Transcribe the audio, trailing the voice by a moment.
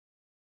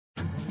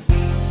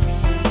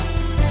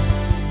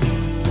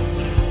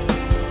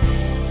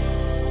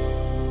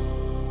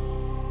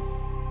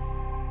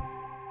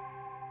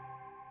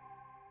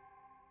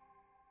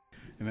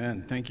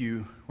Amen. Thank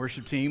you,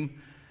 worship team.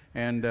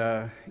 And,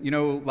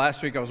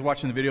 last week I was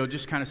watching the video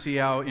just kind of see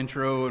how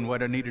intro and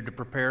what I needed to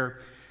prepare.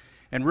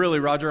 And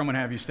really, Roger, I'm going to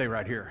have you stay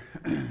right here.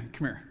 Come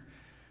here.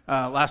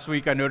 Last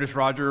week I noticed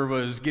Roger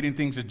was getting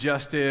things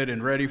adjusted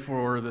and ready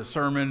for the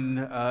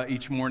sermon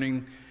each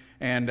morning.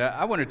 And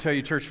I want to tell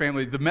you, church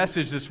family, the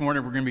message this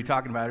morning we're going to be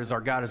talking about is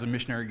our God is a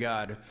missionary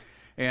God.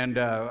 And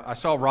I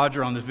saw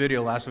Roger on this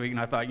video last week, and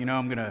I thought,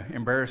 I'm going to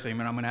embarrass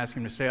him, and I'm going to ask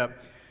him to stay up.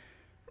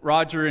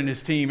 Roger and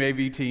his team,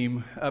 AV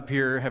team, up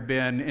here have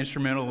been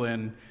instrumental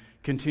in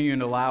continuing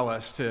to allow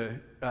us to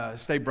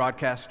stay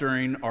broadcast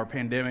during our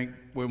pandemic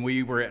when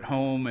we were at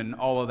home and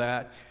all of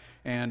that.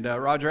 And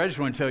Roger, I just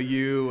want to tell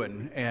you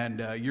and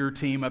your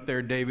team up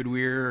there, David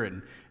Weir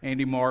and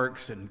Andy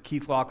Marks and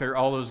Keith Locklear,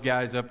 all those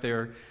guys up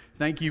there,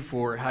 thank you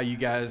for how you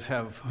guys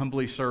have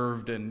humbly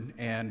served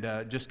and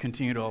just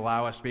continue to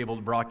allow us to be able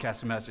to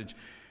broadcast the message.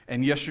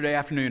 And yesterday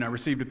afternoon, I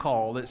received a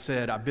call that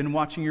said, I've been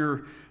watching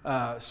your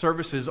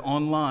services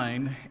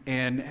online,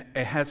 and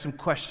it had some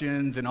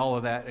questions and all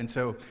of that. And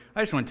so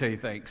I just want to tell you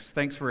thanks.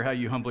 Thanks for how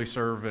you humbly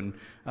serve. And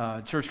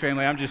church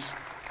family,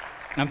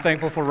 I'm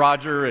thankful for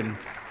Roger and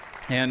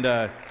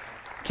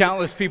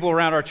countless people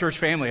around our church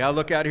family. I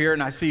look out here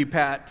and I see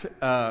Pat.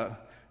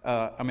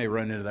 I may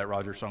run into that,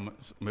 Roger, so I'm going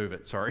to move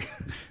it. Sorry.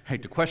 I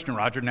hate to question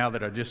Roger now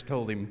that I just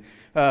told him.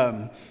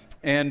 I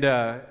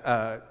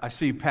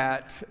see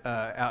Pat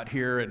out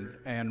here,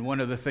 and one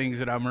of the things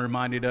that I'm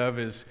reminded of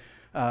is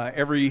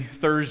every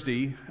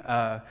Thursday,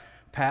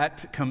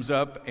 Pat comes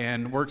up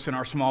and works in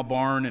our small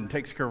barn and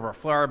takes care of our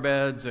flower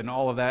beds and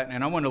all of that.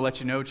 And I want to let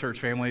you know,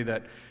 church family,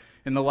 that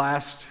in the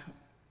last,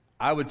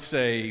 I would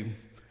say,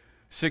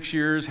 6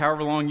 years,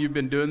 however long you've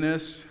been doing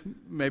this,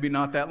 maybe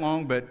not that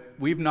long, but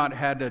we've not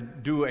had to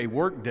do a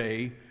work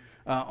day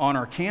on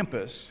our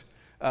campus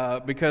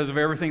because of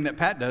everything that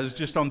Pat does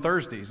just on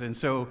Thursdays. And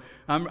so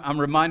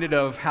I'm reminded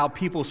of how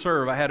people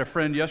serve. I had a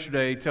friend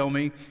yesterday tell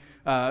me,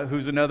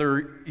 who's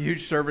another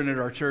huge servant at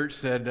our church,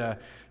 said,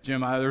 Jim,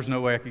 there's no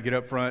way I could get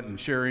up front and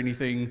share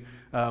anything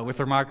with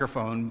their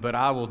microphone, but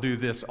I will do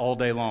this all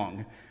day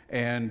long.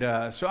 And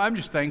so I'm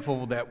just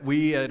thankful that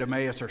we at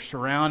Emmaus are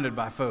surrounded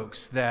by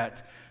folks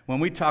that when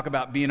we talk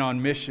about being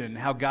on mission,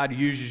 how God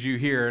uses you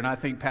here. And I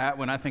think, Pat,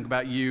 when I think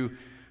about you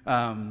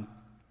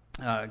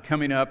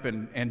coming up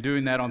and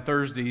doing that on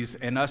Thursdays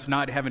and us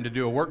not having to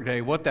do a work day,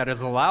 what that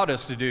has allowed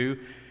us to do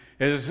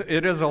is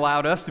it has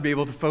allowed us to be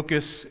able to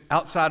focus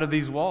outside of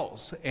these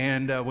walls.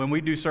 And when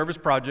we do service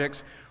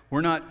projects,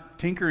 we're not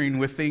tinkering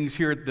with things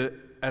here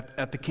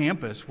at the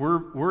campus.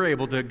 We're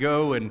able to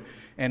go and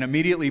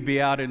immediately be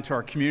out into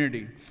our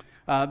community.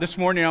 This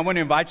morning, I want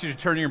to invite you to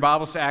turn your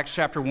Bibles to Acts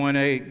chapter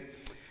 1:8.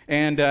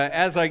 And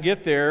as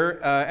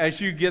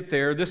you get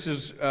there, this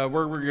is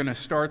where we're going to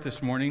start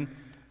this morning.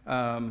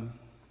 There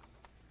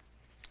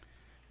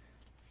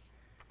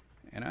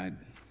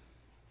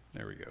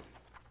we go.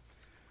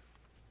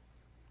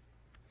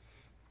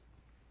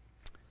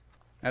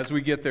 As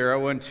we get there, I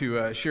want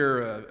to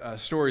share a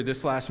story.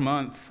 This last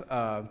month,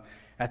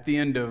 at the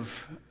end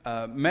of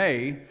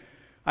May,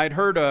 I'd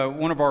heard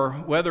one of our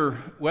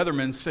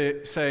weathermen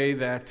say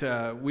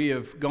that we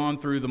have gone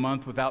through the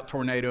month without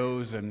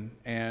tornadoes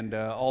and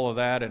all of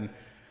that, and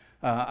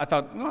I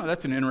thought, well,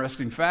 that's an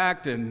interesting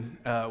fact, and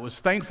was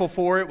thankful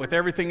for it with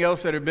everything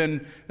else that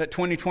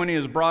 2020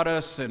 has brought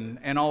us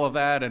and all of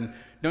that. And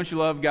don't you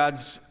love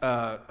God's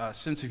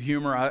sense of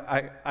humor?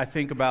 I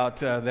think about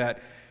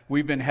that.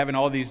 We've been having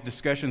all these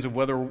discussions of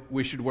whether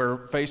we should wear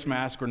face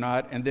masks or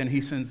not, and then he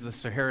sends the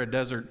Sahara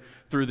Desert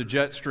through the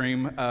jet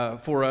stream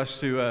for us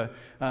to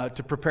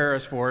prepare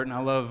us for it. And I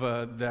love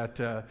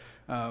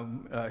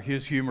that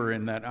his humor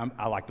in that.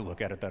 I like to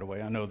look at it that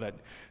way. I know that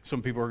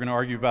some people are going to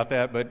argue about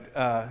that, but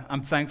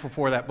I'm thankful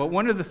for that. But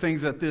one of the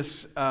things that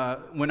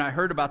when I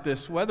heard about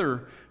this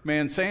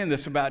weatherman saying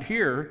this about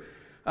here,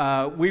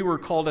 we were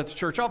called at the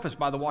church office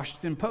by the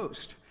Washington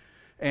Post.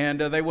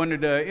 And they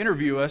wanted to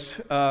interview us,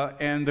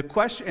 and the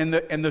question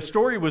and the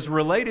story was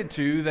related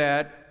to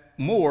that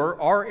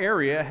our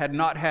area had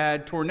not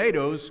had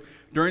tornadoes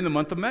during the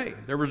month of May.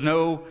 There was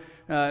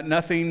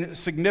nothing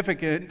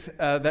significant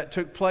that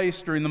took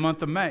place during the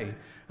month of May.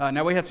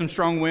 Now we had some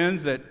strong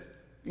winds that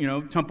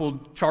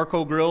tumbled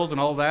charcoal grills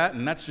and all that,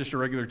 and that's just a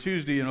regular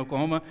Tuesday in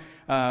Oklahoma.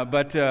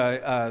 But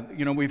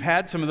we've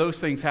had some of those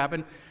things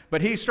happen.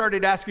 But he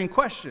started asking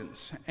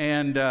questions,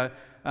 and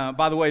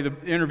by the way, the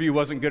interview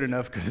wasn't good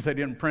enough because they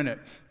didn't print it.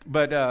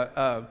 But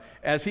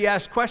as he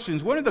asked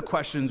questions, one of the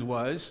questions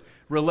was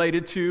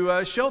related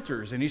to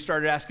shelters, and he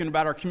started asking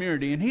about our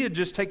community. And he had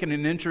just taken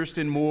an interest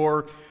in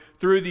more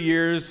through the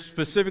years,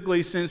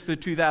 specifically since the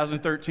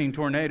 2013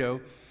 tornado,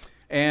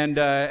 and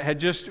had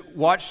just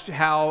watched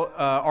how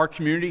our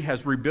community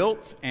has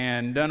rebuilt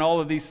and done all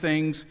of these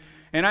things.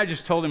 And I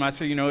just told him, I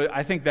said,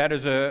 I think that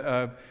is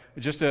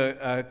just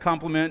a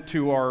compliment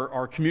to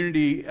our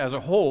community as a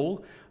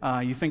whole.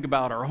 You think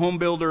about our home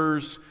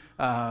builders,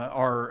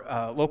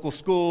 our local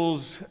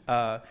schools,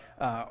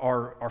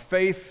 our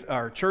faith,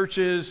 our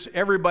churches,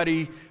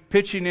 everybody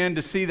pitching in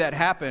to see that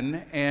happen.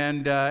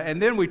 And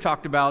then we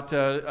talked about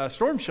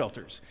storm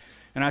shelters.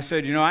 And I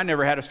said, I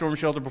never had a storm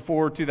shelter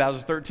before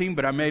 2013,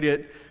 but I made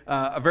it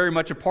very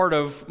much a part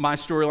of my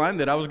storyline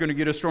that I was going to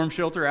get a storm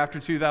shelter after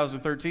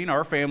 2013.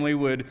 Our family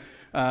would,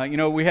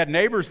 we had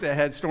neighbors that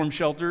had storm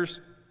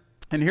shelters.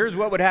 And here's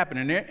what would happen.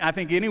 And I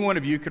think any one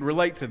of you could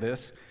relate to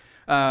this,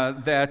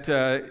 that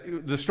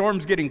the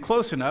storm's getting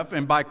close enough,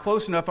 and by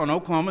close enough on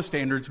Oklahoma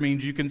standards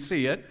means you can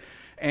see it.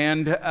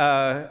 And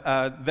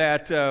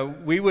that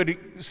we would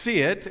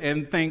see it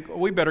and think,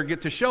 we better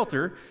get to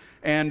shelter.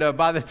 And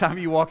by the time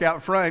you walk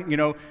out front,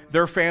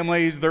 their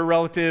families, their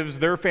relatives,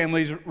 their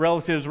families'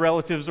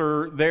 relatives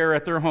are there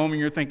at their home, and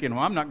you're thinking,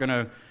 well, I'm not going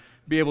to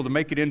be able to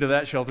make it into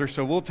that shelter,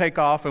 so we'll take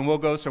off and we'll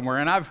go somewhere.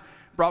 And I've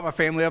brought my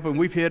family up, and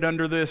we've hid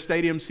under the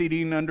stadium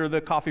seating, under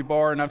the coffee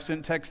bar, and I've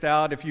sent text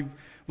out, if you're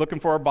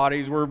looking for our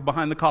bodies, we're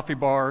behind the coffee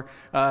bar,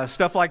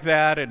 stuff like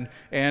that.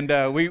 And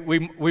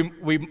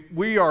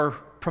we are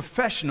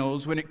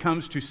professionals when it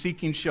comes to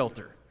seeking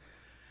shelter.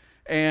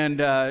 And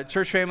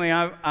church family,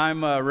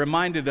 I'm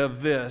reminded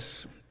of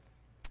this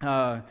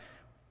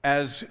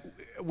as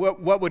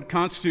what would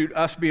constitute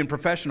us being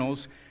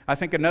professionals. I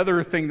think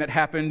another thing that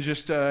happened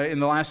just in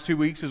the last 2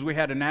 weeks is we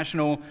had a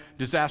national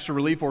disaster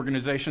relief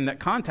organization that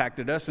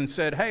contacted us and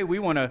said, hey, we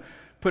want to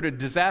put a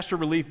disaster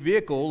relief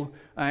vehicle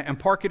and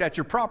park it at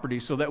your property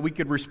so that we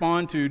could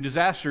respond to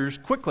disasters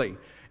quickly.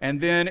 And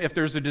then if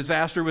there's a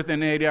disaster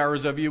within 8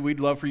 hours of you,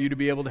 we'd love for you to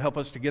be able to help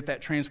us to get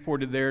that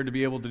transported there, to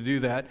be able to do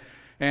that.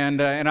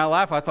 And I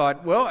laugh. I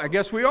thought, well, I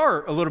guess we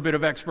are a little bit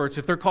of experts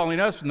if they're calling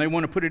us and they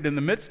want to put it in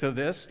the midst of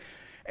this.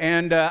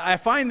 And I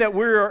find that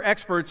we're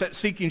experts at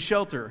seeking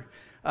shelter.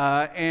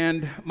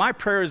 And my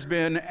prayer has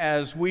been,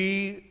 as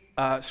we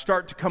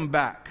start to come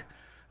back,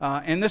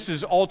 and this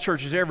is all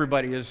churches,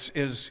 everybody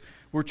is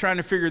we're trying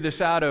to figure this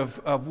out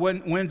of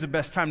when's the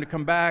best time to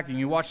come back. And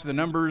you watch the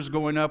numbers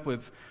going up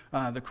with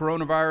the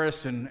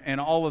coronavirus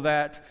and all of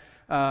that.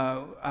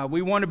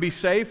 We want to be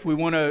safe. We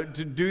want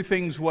to do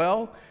things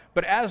well.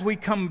 But as we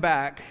come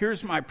back,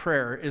 here's my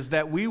prayer, is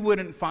that we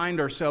wouldn't find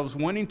ourselves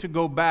wanting to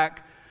go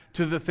back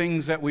to the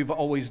things that we've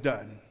always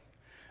done.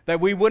 That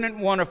we wouldn't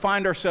want to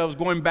find ourselves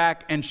going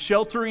back and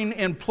sheltering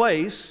in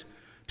place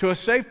to a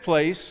safe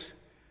place,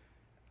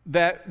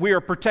 that we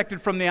are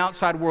protected from the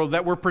outside world,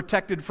 that we're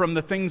protected from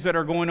the things that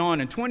are going on.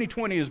 And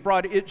 2020 has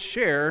brought its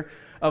share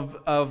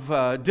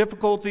of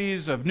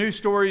difficulties, of news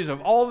stories,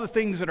 of all the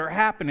things that are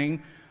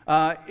happening.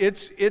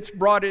 It's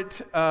brought it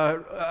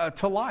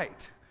to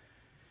light.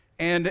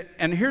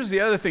 And here's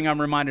the other thing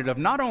I'm reminded of.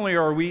 Not only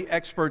are we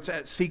experts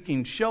at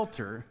seeking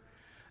shelter,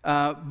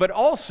 but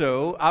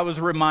also I was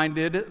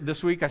reminded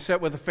this week, I sat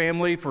with a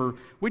family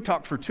we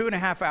talked for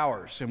 2.5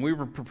 hours, and we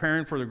were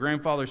preparing for the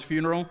grandfather's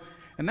funeral,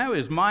 and that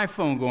was my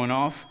phone going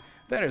off.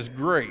 That is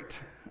great.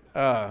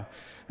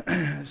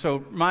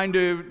 So mind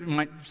you,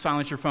 might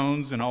silence your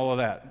phones and all of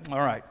that.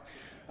 All right.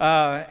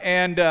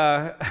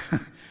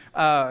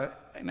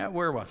 Now,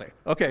 where was I?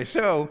 Okay,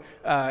 so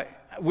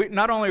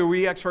not only are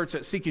we experts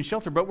at seeking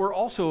shelter, but we're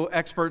also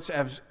experts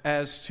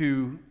as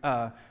to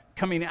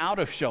coming out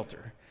of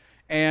shelter.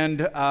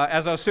 And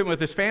as I was sitting with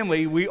this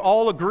family, we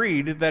all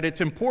agreed that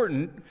it's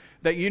important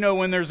that,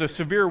 when there's a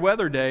severe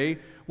weather day,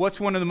 what's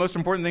one of the most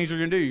important things you're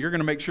going to do? You're going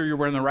to make sure you're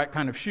wearing the right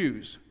kind of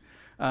shoes.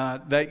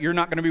 That you're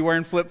not going to be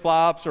wearing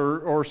flip-flops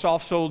or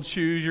soft-soled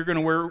shoes. You're going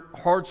to wear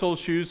hard-soled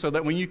shoes so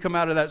that when you come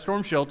out of that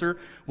storm shelter,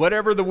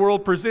 whatever the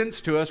world presents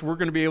to us, we're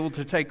going to be able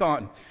to take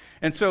on.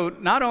 And so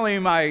not only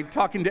am I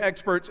talking to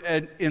experts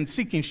in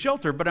seeking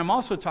shelter, but I'm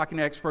also talking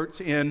to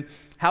experts in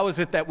how is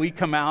it that we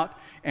come out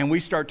and we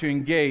start to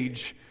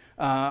engage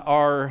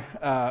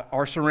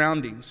our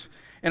surroundings.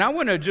 And I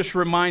want to just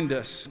remind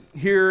us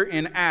here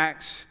in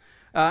Acts,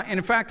 and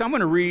in fact, I'm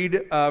going to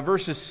read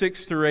verses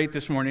 6 through 8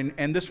 this morning.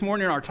 And this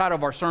morning, our title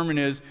of our sermon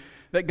is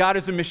that God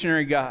is a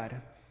missionary God.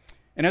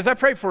 And as I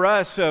pray for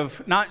us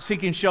of not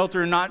seeking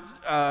shelter, not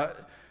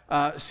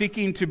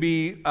seeking to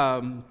be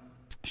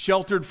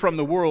sheltered from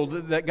the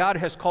world, that God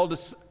has called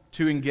us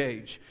to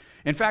engage.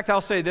 In fact,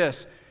 I'll say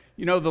this.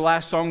 The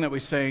last song that we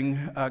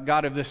sang,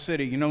 God of this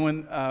city,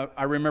 when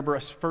I remember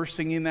us first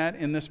singing that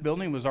in this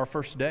building was our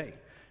first day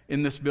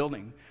in this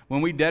building.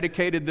 When we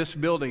dedicated this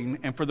building,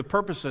 and for the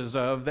purposes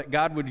of that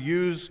God would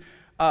use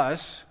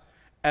us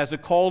as a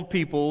called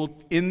people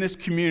in this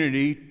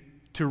community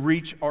to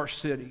reach our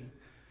city.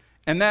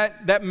 And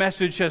that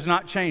message has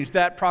not changed.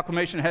 That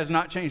proclamation has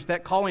not changed.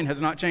 That calling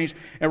has not changed.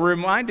 And we're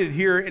reminded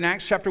here in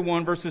Acts chapter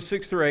 1, verses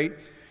 6 through 8,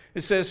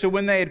 it says, so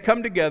when they had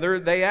come together,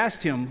 they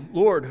asked him,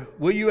 Lord,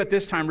 will you at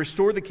this time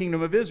restore the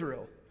kingdom of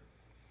Israel?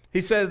 He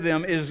said to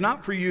them, it is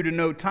not for you to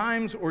know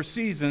times or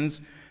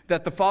seasons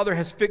that the Father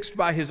has fixed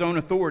by his own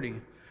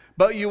authority,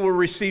 but you will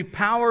receive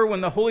power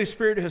when the Holy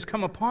Spirit has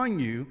come upon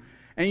you,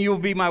 and you will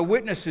be my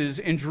witnesses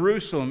in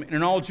Jerusalem and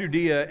in all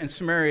Judea and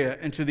Samaria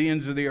and to the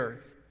ends of the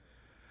earth.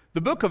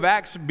 The book of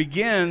Acts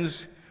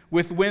begins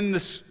with when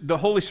the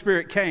Holy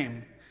Spirit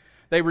came.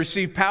 They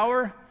received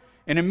power,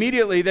 and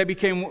immediately they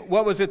became,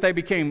 what was it they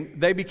became?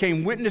 They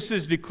became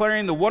witnesses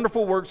declaring the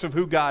wonderful works of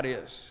who God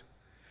is.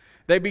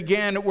 They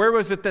began, where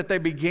was it that they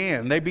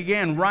began? They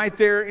began right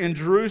there in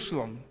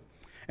Jerusalem.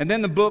 And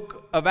then the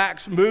book of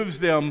Acts moves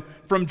them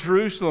from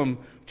Jerusalem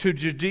to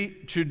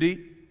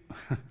Judea,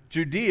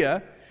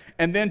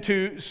 and then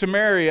to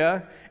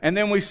Samaria, and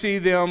then we see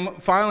them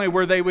finally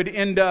where they would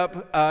end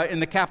up in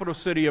the capital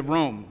city of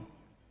Rome.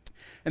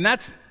 And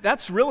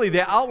that's really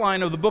the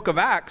outline of the book of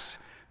Acts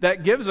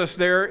that gives us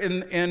there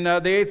in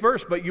the 8th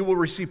verse. But you will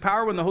receive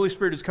power when the Holy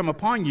Spirit has come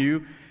upon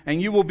you, and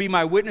you will be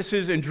my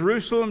witnesses in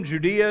Jerusalem,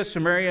 Judea,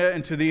 Samaria,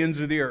 and to the ends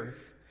of the earth.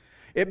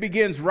 It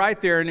begins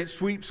right there, and it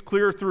sweeps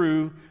clear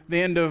through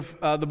the end of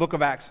the book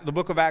of Acts. The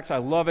book of Acts, I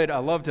love it. I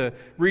love to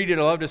read it.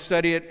 I love to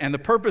study it. And the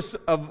purpose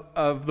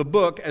of the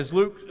book, as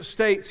Luke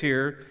states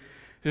here,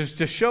 is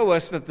to show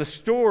us that the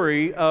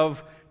story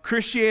of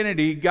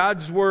Christianity,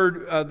 God's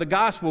word, the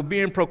gospel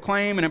being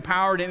proclaimed and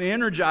empowered and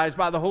energized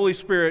by the Holy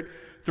Spirit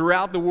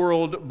throughout the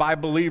world by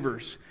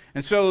believers.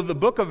 And so the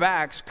book of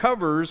Acts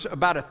covers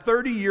about a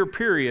 30-year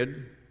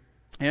period,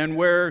 and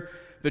where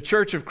the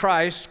Church of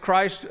Christ,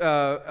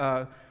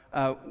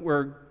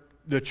 where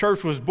the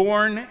church was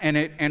born, and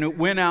it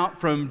went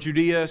out from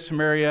Judea,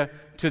 Samaria,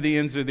 to the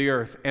ends of the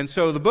earth. And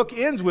so the book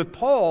ends with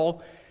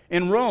Paul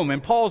in Rome,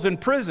 and Paul's in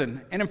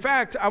prison. And in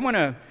fact,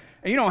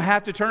 you don't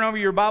have to turn over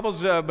your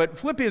Bibles, but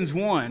Philippians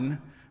 1,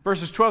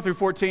 verses 12 through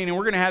 14, and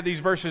we're going to have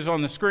these verses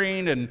on the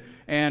screen,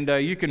 and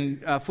you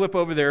can flip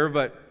over there,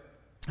 but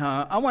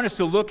I want us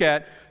to look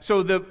at,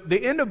 so the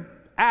end of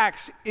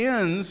Acts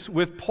ends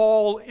with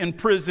Paul in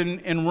prison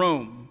in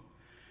Rome.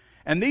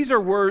 And these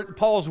are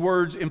Paul's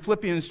words in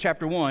Philippians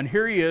chapter 1.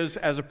 Here he is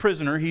as a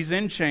prisoner. He's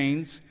in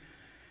chains.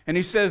 And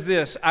he says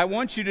this, I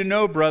want you to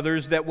know,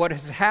 brothers, that what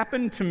has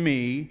happened to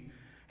me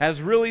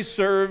has really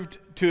served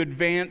to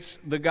advance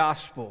the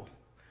gospel,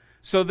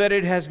 so that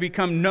it has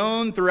become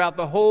known throughout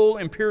the whole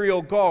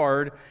imperial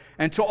guard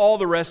and to all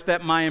the rest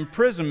that my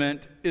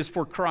imprisonment is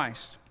for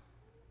Christ.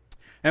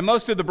 And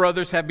most of the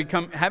brothers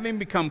having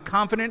become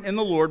confident in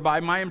the Lord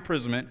by my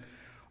imprisonment,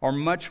 are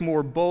much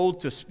more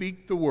bold to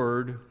speak the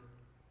word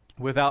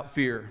without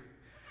fear.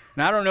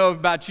 Now, I don't know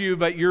about you,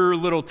 but your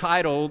little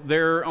title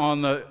there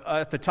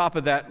at the top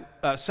of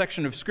that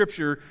section of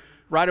Scripture,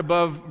 right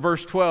above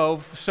verse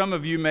 12, some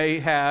of you may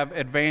have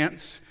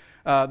advance,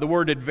 the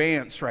word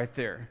advance right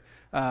there.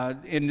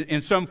 In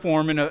some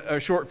form, in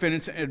a short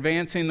sentence,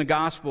 advancing the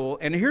gospel.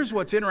 And here's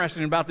what's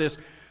interesting about this.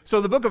 So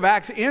the book of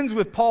Acts ends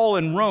with Paul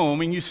in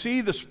Rome, and you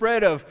see the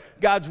spread of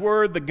God's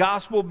word, the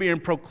gospel being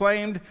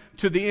proclaimed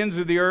to the ends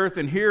of the earth.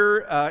 And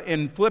here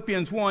in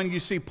Philippians 1, you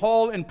see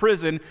Paul in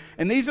prison.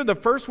 And these are the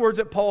first words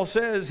that Paul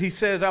says. He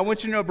says, I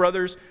want you to know,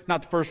 brothers,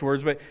 not the first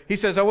words, but he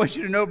says, I want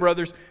you to know,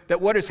 brothers,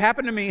 that what has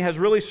happened to me has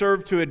really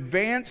served to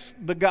advance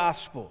the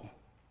gospel.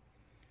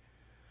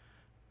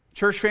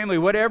 Church family,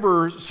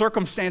 whatever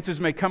circumstances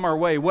may come our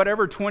way,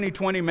 whatever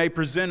 2020 may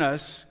present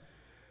us,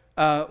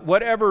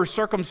 whatever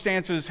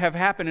circumstances have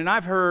happened, and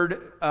I've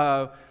heard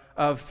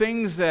of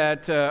things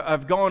that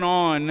have gone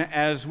on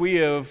as we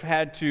have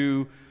had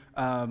to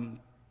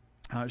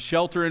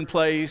shelter in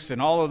place and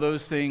all of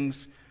those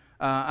things.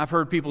 I've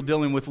heard people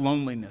dealing with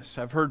loneliness.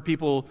 I've heard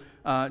people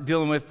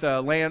dealing with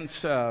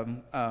Lance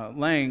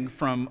Lang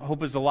from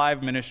Hope is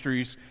Alive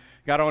Ministries.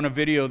 Got on a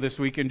video this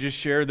week and just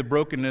shared the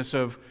brokenness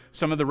of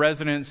some of the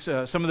residents,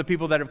 some of the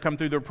people that have come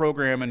through their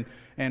program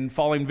and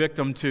falling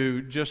victim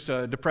to just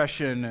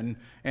depression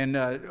and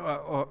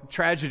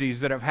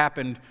tragedies that have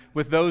happened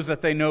with those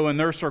that they know in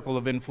their circle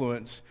of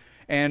influence.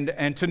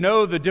 And to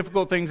know the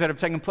difficult things that have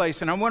taken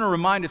place. And I want to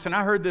remind us, and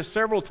I heard this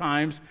several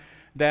times,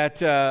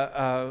 that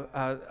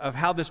of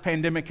how this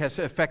pandemic has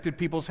affected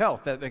people's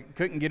health, that they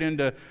couldn't get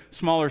into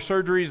smaller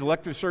surgeries,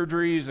 elective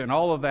surgeries, and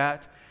all of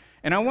that.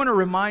 And I want to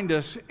remind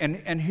us,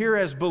 and here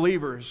as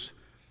believers,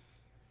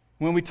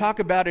 when we talk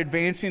about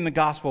advancing the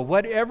gospel,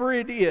 whatever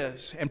it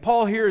is, and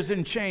Paul here is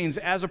in chains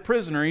as a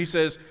prisoner, he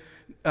says,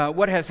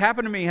 what has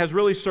happened to me has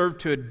really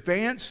served to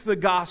advance the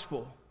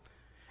gospel.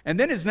 And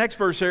then his next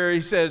verse here,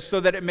 he says, so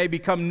that it may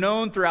become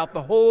known throughout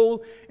the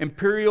whole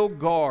imperial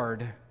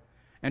guard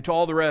and to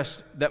all the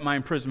rest that my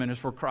imprisonment is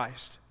for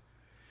Christ.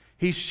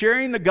 He's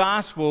sharing the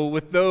gospel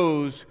with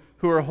those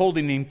who are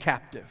holding him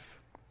captive.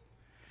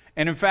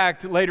 And in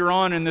fact, later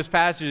on in this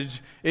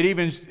passage,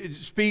 it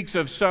speaks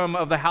of some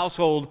of the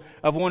household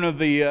of one of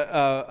the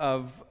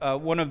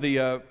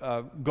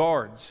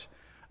guards.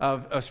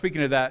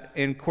 Speaking of that,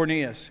 in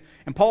Cornelius.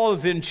 And Paul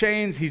is in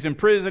chains. He's in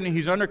prison.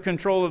 He's under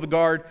control of the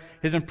guard.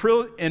 His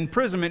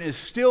imprisonment is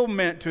still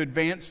meant to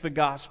advance the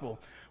gospel.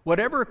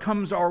 Whatever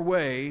comes our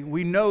way,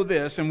 we know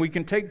this, and we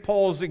can take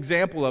Paul's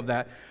example of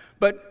that.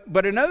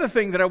 But another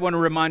thing that I want to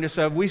remind us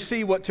of, we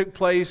see what took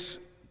place.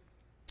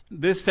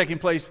 This taking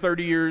place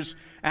 30 years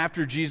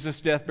after Jesus'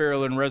 death,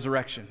 burial, and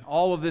resurrection.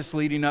 All of this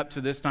leading up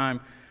to this time.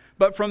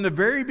 But from the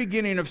very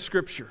beginning of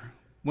Scripture,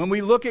 when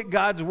we look at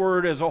God's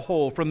Word as a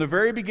whole, from the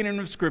very beginning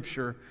of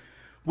Scripture,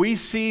 we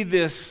see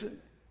this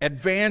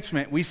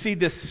advancement. We see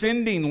this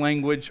sending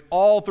language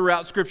all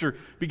throughout Scripture.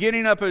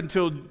 Beginning up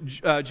until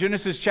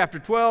Genesis chapter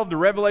 12 to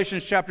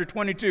Revelation chapter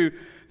 22,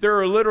 there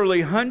are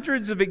literally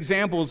hundreds of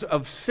examples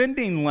of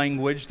sending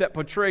language that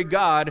portray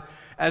God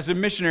as a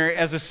missionary,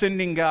 as a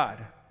sending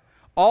God.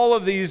 All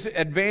of these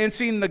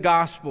advancing the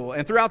gospel.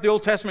 And throughout the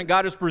Old Testament,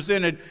 God is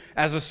presented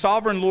as a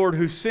sovereign Lord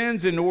who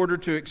sends in order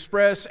to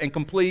express and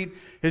complete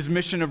his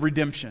mission of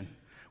redemption.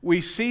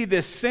 We see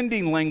this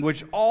sending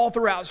language all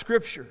throughout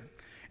Scripture.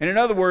 And in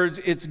other words,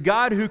 it's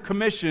God who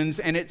commissions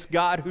and it's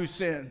God who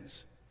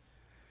sends.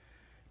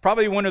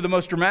 Probably one of the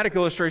most dramatic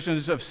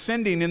illustrations of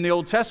sending in the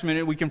Old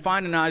Testament we can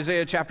find in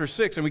Isaiah chapter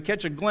 6, and we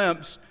catch a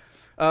glimpse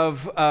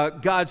of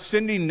God's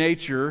sending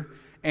nature,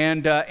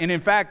 and in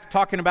fact,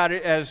 talking about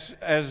it as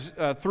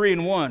three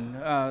in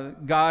one,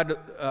 God,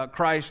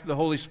 Christ, the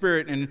Holy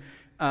Spirit. In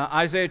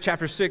Isaiah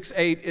chapter 6,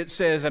 8, it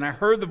says, "And I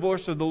heard the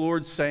voice of the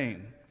Lord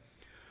saying,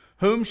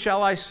 Whom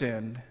shall I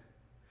send,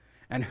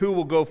 and who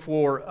will go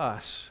for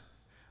us?"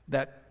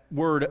 That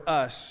word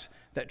 "us,"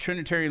 that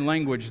Trinitarian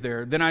language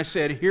there. "Then I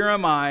said, Here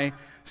am I,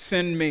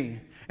 send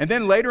me." And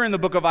then later in the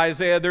book of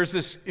Isaiah, there's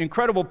this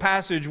incredible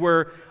passage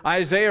where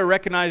Isaiah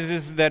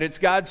recognizes that it's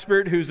God's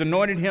Spirit who's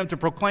anointed him to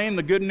proclaim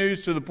the good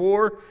news to the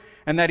poor,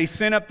 and that he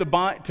sent up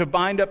to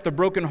bind up the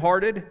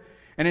brokenhearted.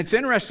 And it's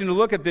interesting to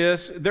look at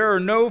this. There are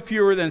no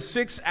fewer than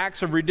 6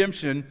 acts of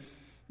redemption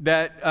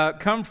that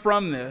come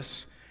from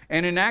this.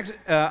 And in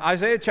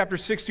Isaiah chapter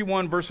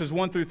 61, verses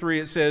 1 through 3,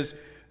 it says,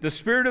 "The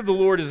Spirit of the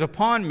Lord is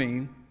upon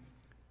me,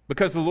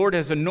 because the Lord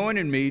has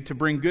anointed me to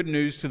bring good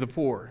news to the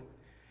poor.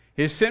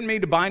 He has sent me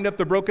to bind up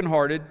the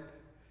brokenhearted,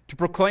 to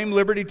proclaim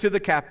liberty to the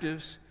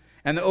captives,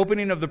 and the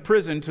opening of the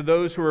prison to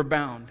those who are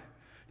bound,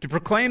 to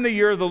proclaim the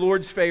year of the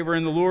Lord's favor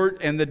and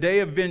the day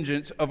of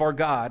vengeance of our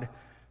God,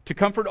 to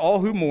comfort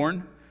all who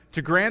mourn,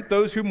 to grant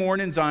those who mourn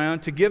in Zion,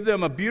 to give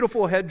them a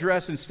beautiful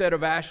headdress instead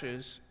of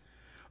ashes,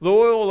 the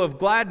oil of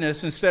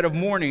gladness instead of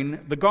mourning,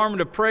 the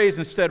garment of praise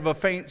instead of a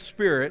faint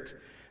spirit,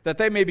 that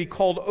they may be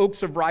called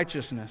oaks of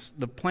righteousness,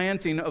 the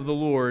planting of the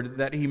Lord,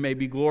 that he may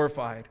be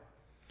glorified."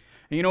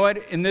 And you know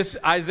what? In this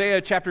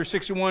Isaiah chapter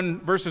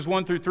 61, verses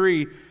 1 through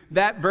 3,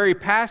 that very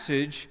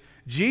passage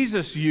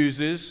Jesus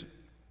uses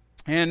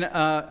and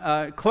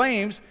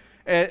claims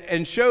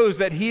and shows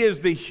that he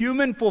is the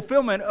human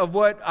fulfillment of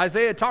what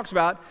Isaiah talks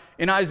about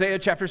in Isaiah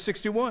chapter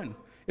 61.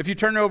 If you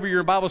turn over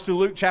your Bibles to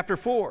Luke chapter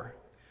 4,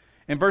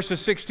 in verses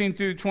 16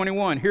 through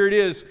 21, here it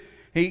is.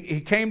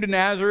 He came to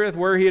Nazareth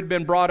where he had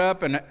been brought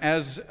up, and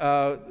as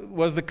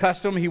was the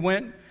custom, he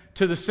went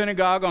to the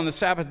synagogue on the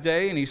Sabbath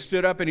day, and he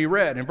stood up and he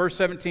read. And verse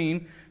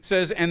 17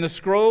 says, "And the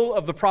scroll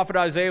of the prophet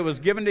Isaiah was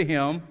given to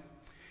him.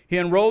 He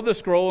unrolled the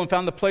scroll and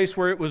found the place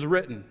where it was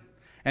written."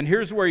 And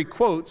here's where he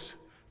quotes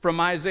from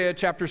Isaiah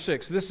chapter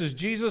 6. This is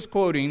Jesus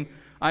quoting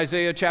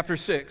Isaiah chapter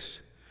 6.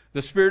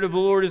 "The Spirit of the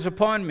Lord is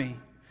upon me,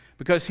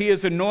 because he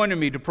has anointed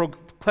me to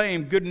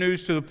proclaim good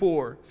news to the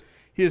poor.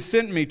 He has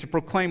sent me to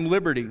proclaim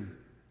liberty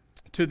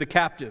to the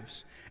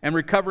captives, and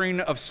recovering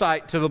of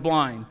sight to the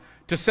blind,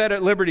 to set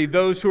at liberty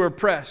those who are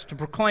oppressed, to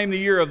proclaim the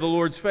year of the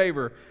Lord's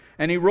favor."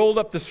 And he rolled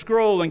up the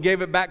scroll and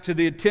gave it back to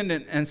the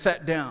attendant and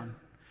sat down.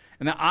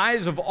 And the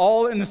eyes of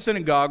all in the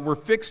synagogue were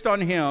fixed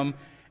on him,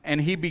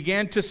 and he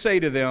began to say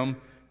to them,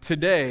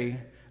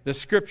 "Today the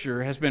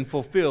scripture has been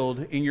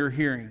fulfilled in your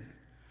hearing."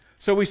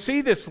 So we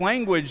see this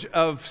language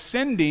of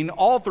sending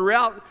all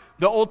throughout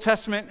the Old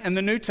Testament and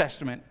the New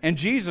Testament. And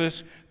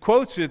Jesus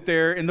quotes it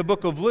there in the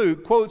book of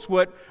Luke, quotes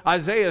what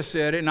Isaiah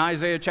said in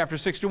Isaiah chapter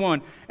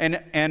 61. And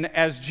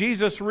as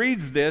Jesus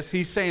reads this,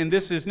 he's saying,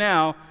 this is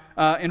now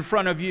in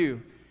front of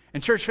you.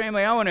 And church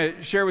family, I want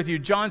to share with you,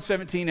 John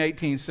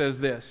 17:18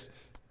 says this,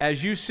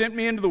 "As you sent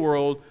me into the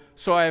world,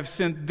 so I have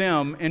sent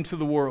them into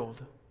the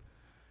world."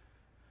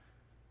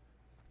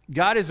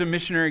 God is a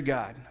missionary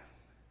God.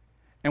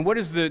 And what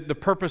is the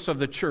purpose of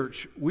the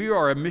church? We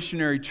are a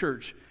missionary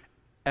church.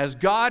 As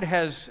God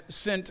has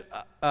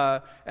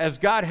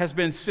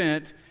been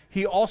sent,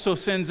 he also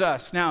sends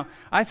us. Now,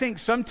 I think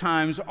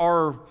sometimes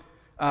our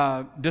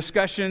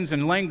discussions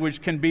and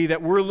language can be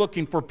that we're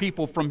looking for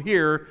people from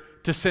here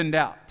to send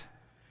out.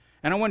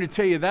 And I want to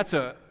tell you that's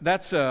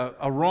a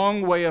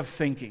wrong way of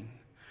thinking.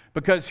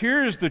 Because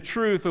here's the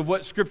truth of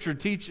what Scripture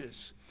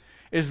teaches,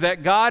 is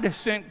that God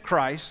sent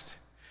Christ,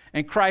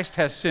 and Christ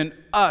has sent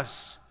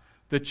us,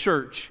 the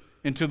church,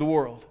 into the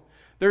world.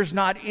 There's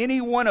not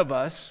any one of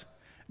us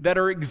that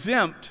are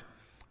exempt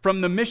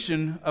from the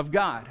mission of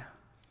God.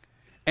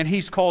 And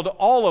he's called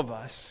all of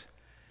us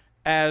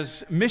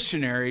as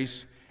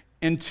missionaries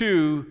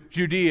into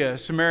Judea,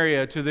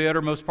 Samaria, to the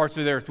uttermost parts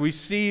of the earth. We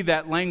see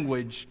that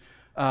language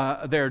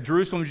there,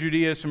 Jerusalem,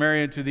 Judea,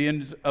 Samaria, to the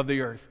ends of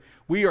the earth.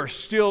 We are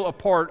still a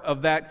part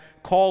of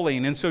that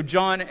calling. And so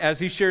John, as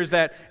he shares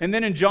that, and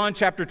then in John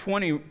chapter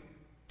 20,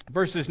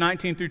 verses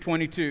 19 through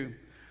 22,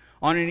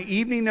 "On an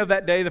evening of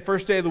that day, the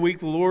first day of the week,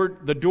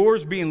 the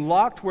doors being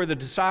locked where the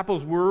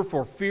disciples were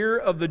for fear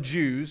of the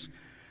Jews,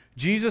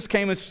 Jesus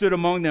came and stood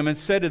among them and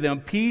said to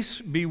them,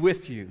 'Peace be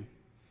with you.'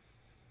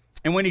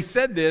 And when he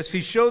said this, he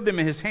showed them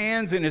his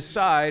hands and his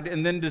side,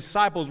 and then the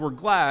disciples were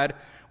glad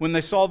when they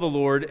saw the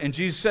Lord. And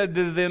Jesus said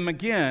to them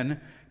again,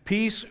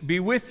 'Peace be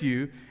with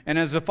you, and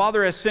as the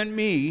Father has sent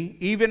me,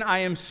 even I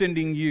am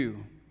sending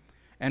you.'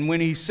 And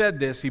when he said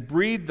this, he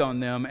breathed on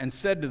them and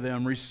said to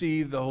them,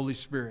 'Receive the Holy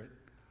Spirit.'"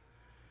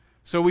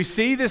 So we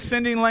see this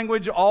sending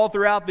language all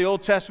throughout the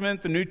Old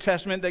Testament, the New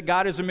Testament, that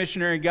God is a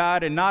missionary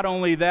God. And not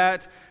only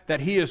that, that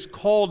he has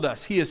called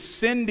us. He is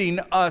sending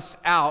us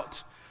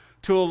out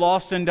to a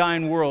lost and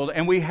dying world.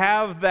 And we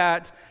have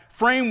that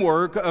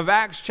framework of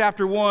Acts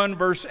chapter 1,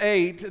 verse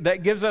 8,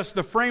 that gives us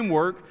the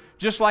framework,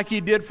 just like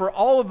he did for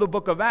all of the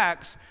book of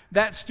Acts,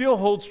 that still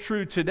holds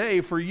true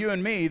today for you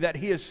and me, that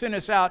he has sent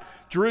us out,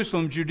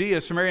 Jerusalem,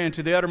 Judea, Samaria, and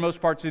to the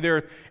uttermost parts of the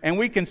earth. And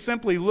we can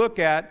simply look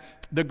at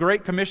the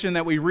Great Commission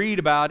that we read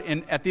about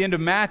at the end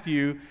of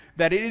Matthew,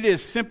 that it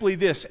is simply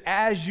this: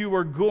 as you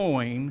are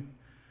going,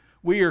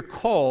 we are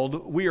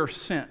called, we are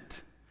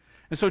sent.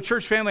 And so,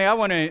 church family, I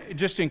want to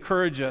just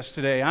encourage us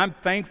today. I'm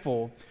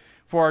thankful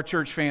for our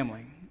church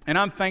family, and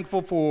I'm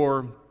thankful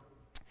for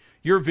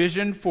your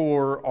vision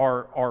for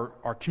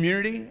our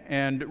community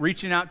and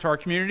reaching out to our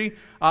community.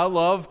 I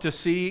love to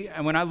see,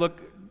 and when I look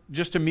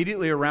just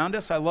immediately around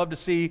us, I love to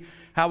see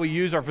how we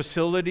use our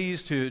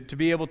facilities to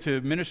be able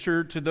to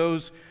minister to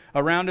those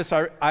around us.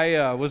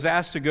 I was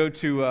asked to go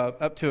to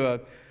up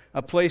to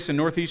a place in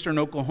northeastern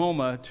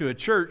Oklahoma, to a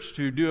church,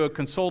 to do a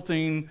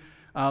consulting,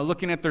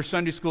 looking at their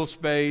Sunday school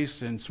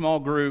space and small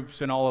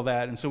groups and all of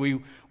that. And so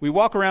we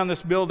walk around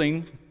this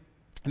building,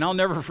 and I'll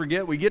never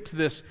forget, we get to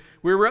this,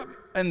 we were up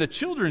in the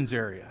children's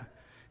area,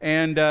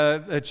 and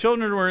the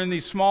children were in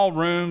these small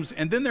rooms,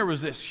 and then there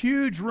was this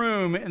huge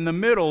room in the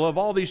middle of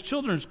all these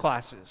children's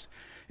classes,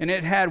 and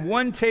it had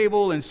one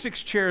table and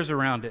 6 chairs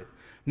around it.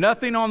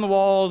 Nothing on the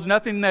walls,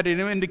 nothing that would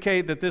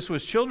indicate that this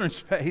was children's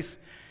space.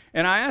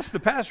 And I asked the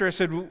pastor, I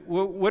said,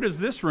 what is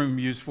this room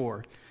used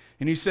for?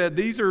 And he said,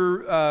 these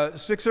are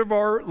 6 of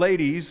our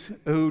ladies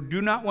who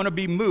do not want to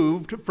be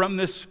moved from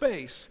this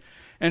space.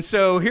 And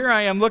so here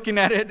I am looking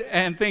at it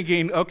and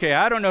thinking, okay,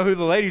 I don't know who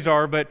the ladies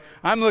are, but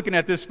I'm looking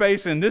at this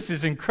space, and this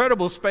is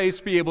incredible space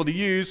to be able to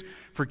use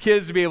for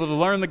kids to be able to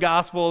learn the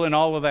gospel and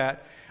all of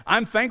that.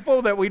 I'm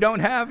thankful that we don't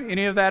have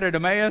any of that at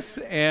Emmaus,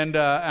 and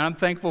I'm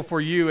thankful for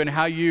you and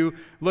how you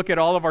look at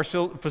all of our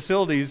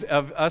facilities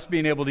of us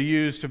being able to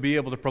use to be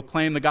able to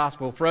proclaim the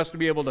gospel, for us to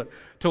be able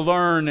to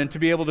learn and to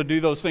be able to do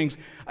those things.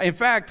 In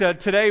fact,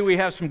 today we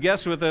have some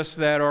guests with us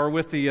that are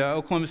with the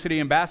Oklahoma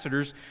City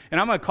Ambassadors, and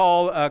I'm going to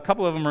call, a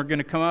couple of them are going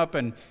to come up,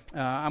 and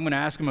I'm going to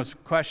ask them some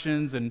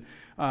questions and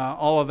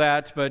all of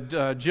that.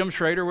 But Jim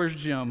Schrader, where's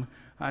Jim?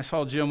 I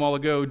saw Jim a while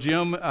ago.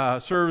 Jim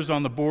serves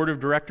on the board of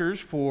directors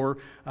for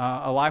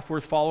A Life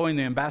Worth Following,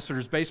 the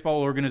Ambassadors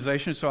Baseball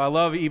Organization. So I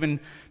love even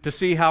to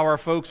see how our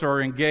folks are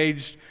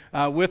engaged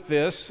with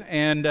this.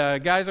 And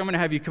guys, I'm going to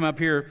have you come up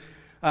here.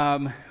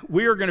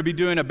 We are going to be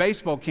doing a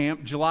baseball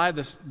camp July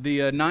the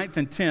 9th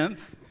and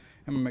 10th.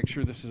 I'm going to make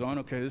sure this is on.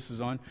 Okay, this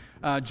is on.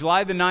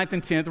 July the 9th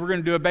and 10th, we're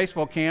going to do a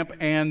baseball camp.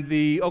 And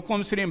the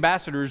Oklahoma City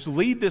Ambassadors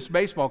lead this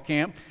baseball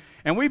camp.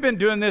 And we've been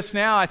doing this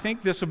now, I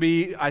think this will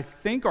be, our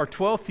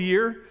 12th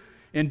year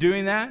in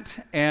doing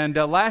that. And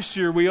last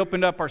year we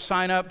opened up our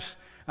sign-ups.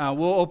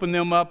 We'll open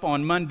them up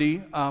on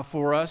Monday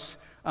for us.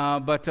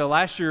 But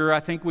last year I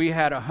think we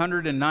had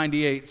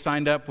 198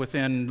 signed up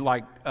within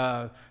like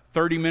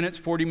 30 minutes,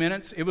 40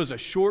 minutes. It was a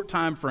short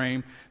time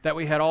frame that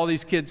we had all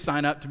these kids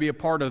sign up to be a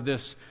part of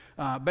this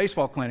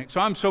baseball clinic. So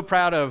I'm so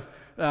proud of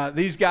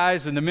these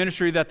guys and the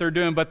ministry that they're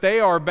doing. But they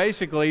are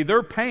basically,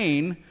 they're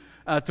paying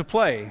to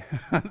play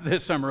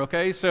this summer,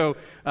 okay? So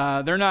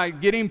they're not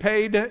getting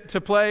paid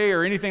to play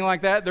or anything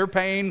like that. They're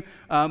paying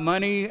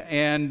money,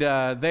 and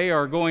they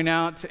are going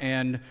out,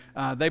 and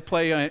they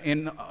play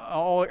in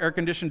all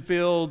air-conditioned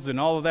fields and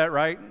all of that,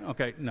 right?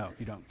 Okay, no,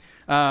 you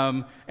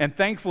don't. And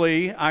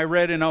thankfully, I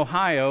read in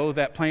Ohio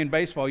that playing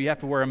baseball, you have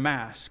to wear a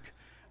mask.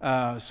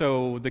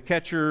 So the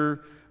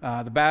catcher,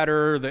 the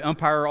batter, the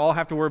umpire all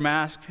have to wear a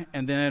mask,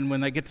 and then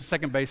when they get to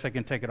second base, they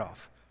can take it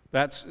off.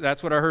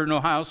 That's what I heard in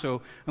Ohio,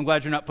 so I'm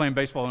glad you're not playing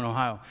baseball in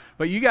Ohio.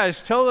 But you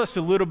guys, tell us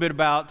a little bit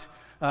about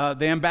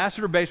the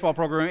Ambassador Baseball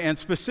Program, and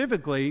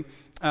specifically,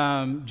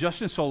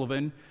 Justin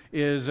Sullivan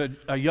is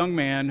a young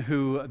man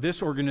who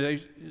this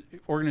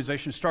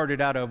organization started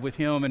out of with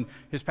him and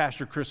his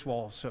pastor, Chris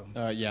Wall. So.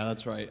 Yeah,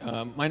 that's right.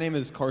 My name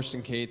is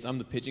Karsten Cates. I'm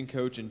the pitching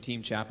coach and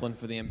team chaplain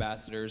for the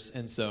Ambassadors,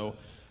 and so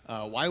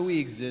why we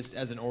exist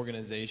as an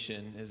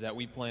organization is that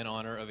we play in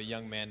honor of a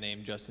young man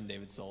named Justin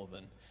David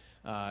Sullivan.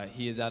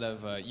 He is out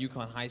of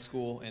Yukon High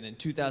School, and in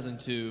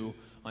 2002,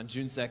 on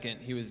June 2nd,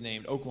 he was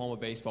named Oklahoma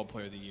Baseball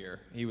Player of the Year.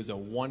 He was a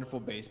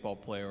wonderful baseball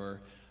player,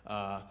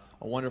 a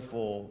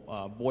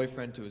wonderful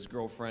boyfriend to his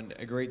girlfriend,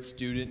 a great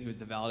student. He was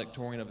the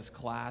valedictorian of his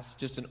class,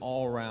 just an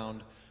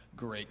all-around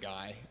great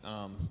guy.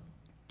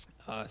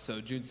 So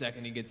June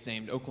 2nd, he gets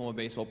named Oklahoma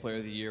Baseball Player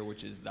of the Year,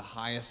 which is the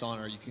highest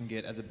honor you can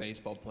get as a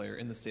baseball player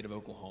in the state of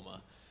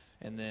Oklahoma.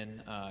 And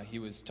then he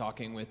was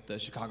talking with the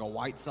Chicago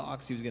White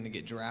Sox. He was going to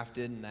get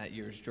drafted in that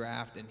year's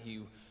draft, and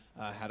he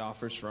had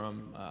offers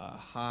from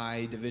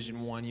high Division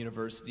I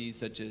universities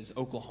such as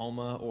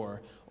Oklahoma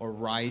or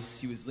Rice.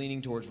 He was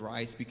leaning towards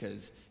Rice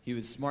because he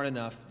was smart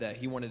enough that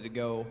he wanted to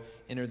go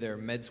enter their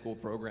med school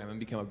program and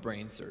become a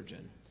brain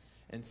surgeon.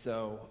 And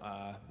so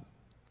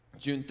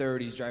June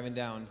 3rd, he's driving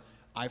down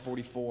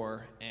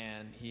I-44,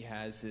 and he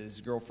has his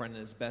girlfriend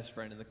and his best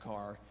friend in the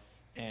car.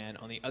 And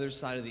on the other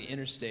side of the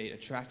interstate, a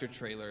tractor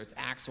trailer, its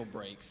axle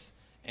breaks,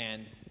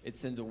 and it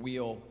sends a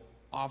wheel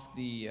off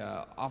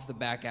the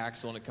back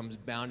axle, and it comes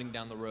bounding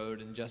down the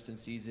road, and Justin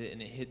sees it,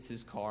 and it hits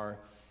his car,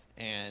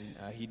 and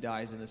he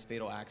dies in this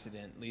fatal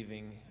accident,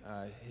 leaving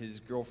his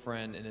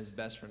girlfriend and his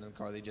best friend in the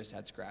car. They just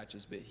had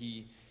scratches, but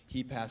he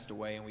passed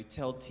away. And we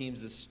tell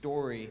teams this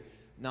story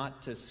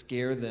not to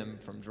scare them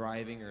from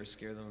driving or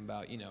scare them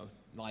about,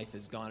 life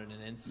is gone in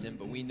an instant,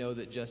 but we know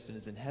that Justin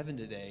is in heaven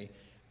today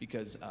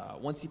because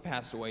once he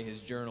passed away,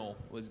 his journal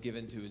was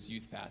given to his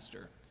youth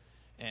pastor.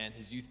 And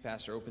his youth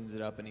pastor opens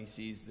it up, and he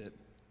sees that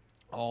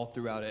all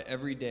throughout it,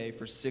 every day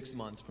for 6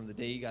 months, from the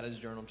day he got his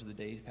journal to the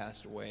day he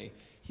passed away,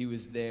 he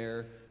was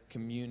there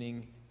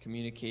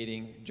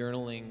communicating,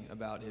 journaling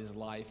about his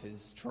life,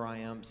 his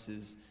triumphs,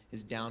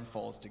 his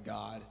downfalls to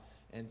God.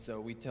 And so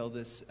we tell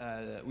this,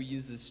 we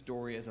use this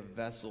story as a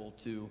vessel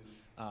to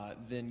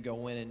then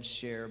go in and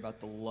share about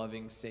the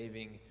loving,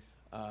 saving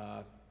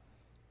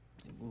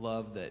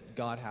love that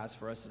God has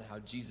for us and how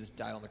Jesus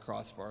died on the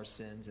cross for our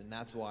sins. And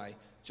that's why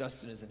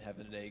Justin is in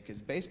heaven today,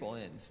 because baseball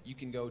ends. You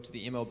can go to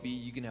the MLB,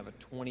 you can have a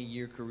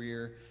 20-year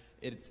career,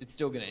 it's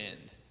still going to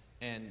end.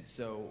 And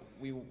so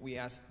we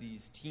ask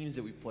these teams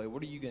that we play,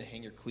 what are you going to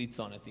hang your cleats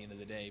on at the end of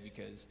the day?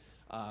 Because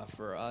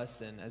for us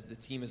and as the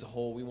team as a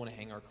whole, we want to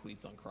hang our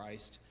cleats on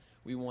Christ.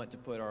 We want to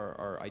put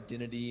our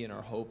identity and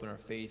our hope and our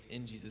faith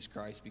in Jesus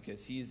Christ,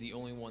 because he is the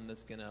only one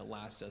that's going to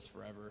last us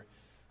forever.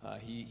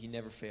 He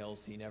never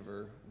fails. He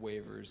never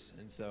wavers.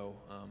 And so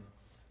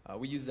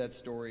we use that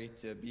story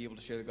to be able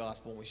to share the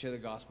gospel, and we share the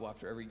gospel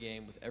after every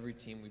game with every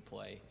team we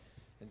play.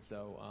 And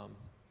so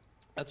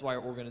that's why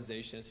our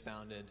organization is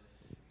founded.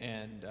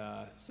 And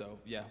so,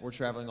 yeah, we're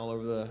traveling all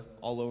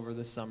over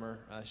this summer,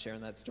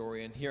 sharing that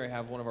story. And here I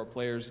have one of our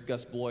players,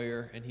 Gus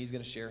Bloyer, and he's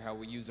going to share how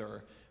we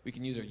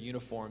can use our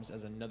uniforms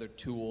as another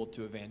tool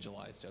to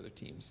evangelize to other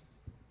teams.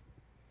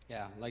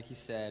 Yeah, like you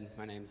said,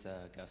 my name's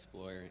Gus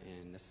Bloyer,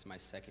 and this is my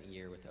second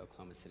year with the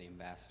Oklahoma City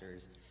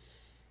Ambassadors.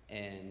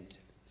 And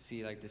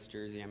see, like this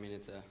jersey, I mean,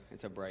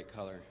 it's a bright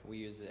color. We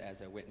use it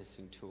as a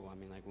witnessing tool. I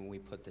mean, like when we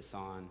put this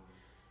on,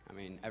 I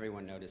mean,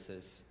 everyone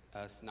notices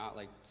us, not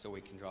like so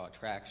we can draw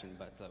attraction,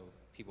 but so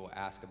people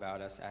ask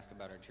about us, ask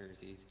about our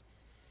jerseys.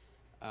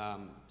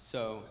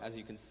 So as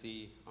you can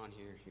see on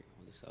here,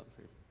 hold this up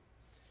here.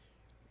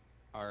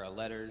 Our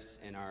letters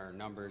and our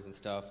numbers and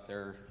stuff,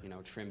 they're,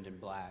 trimmed in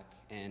black.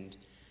 And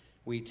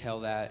we tell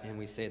that and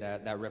we say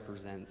that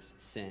represents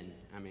sin.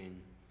 I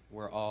mean,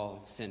 we're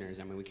all sinners.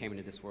 I mean, we came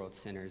into this world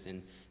sinners,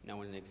 and no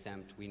one is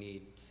exempt. We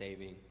need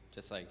saving,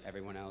 just like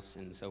everyone else.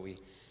 And so we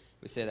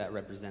say that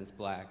represents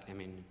black. I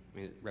mean,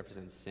 it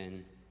represents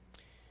sin.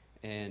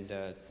 And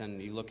then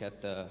you look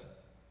at the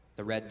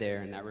red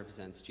there, and that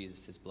represents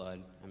Jesus'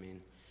 blood. I mean,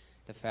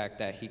 the fact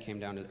that he came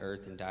down to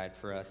earth and died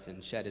for us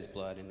and shed his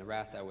blood, and the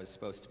wrath that was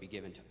supposed to be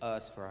given to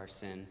us for our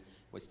sin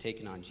was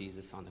taken on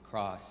Jesus on the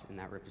cross, and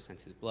that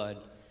represents his blood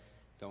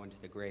going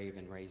to the grave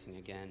and raising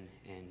again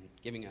and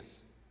giving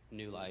us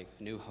new life,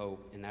 new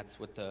hope. And that's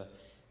what the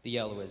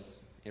yellow is.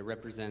 It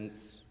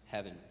represents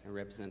heaven. It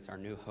represents our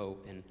new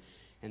hope,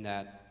 and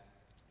that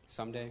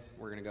someday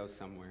we're going to go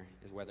somewhere,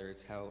 is whether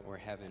it's hell or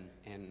heaven,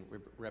 and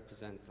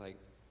represents, like,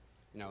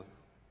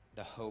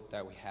 the hope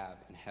that we have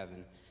in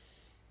heaven.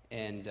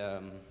 And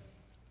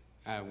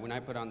when I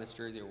put on this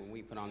jersey, or when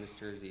we put on this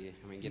jersey,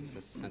 I mean, it gives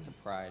us a sense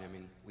of pride. I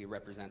mean, we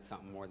represent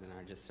something more than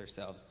just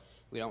ourselves.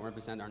 We don't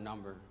represent our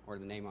number or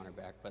the name on our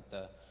back, but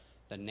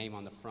the name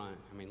on the front.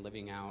 I mean,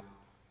 living out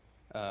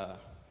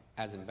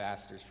as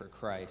ambassadors for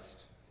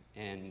Christ,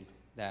 and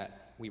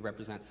that we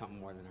represent something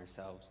more than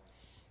ourselves.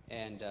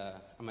 And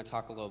I'm going to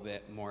talk a little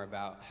bit more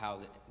about how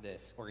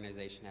this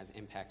organization has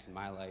impacted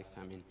my life.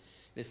 I mean,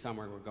 this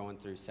summer we're going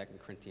through 2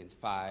 Corinthians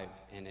 5,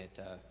 and it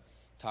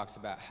talks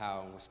about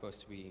how we're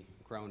supposed to be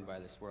groaned by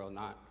this world,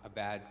 not a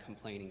bad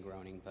complaining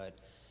groaning, but,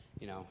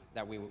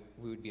 that we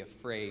would be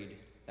afraid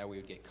that we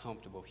would get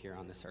comfortable here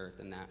on this earth,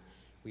 and that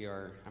we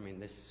are,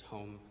 this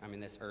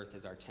earth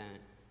is our tent,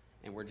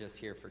 and we're just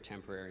here for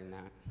temporary, and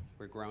that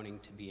we're groaning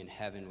to be in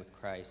heaven with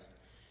Christ.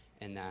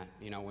 And that,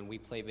 when we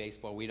play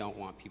baseball, we don't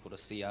want people to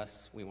see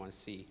us. We want to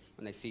see,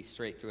 when they see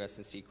straight through us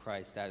and see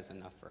Christ, that is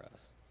enough for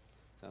us.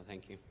 So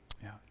thank you.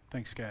 Yeah,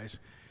 thanks, guys.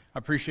 I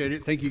appreciate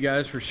it. Thank you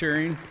guys for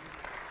sharing.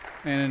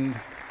 And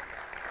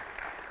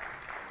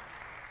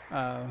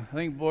I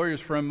think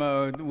Bloyer's from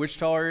the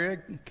Wichita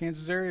area,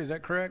 Kansas area. Is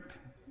that correct?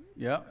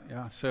 Yeah.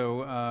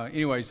 So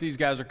anyways, these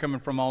guys are coming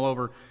from all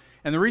over.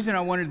 And the reason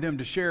I wanted them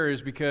to share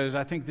is because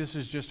I think this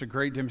is just a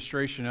great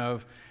demonstration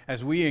of,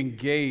 as we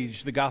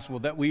engage the gospel,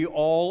 that we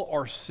all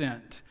are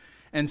sent.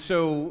 And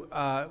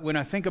so when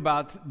I think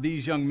about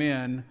these young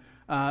men,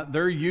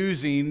 they're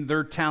using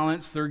their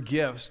talents, their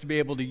gifts, to be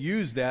able to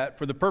use that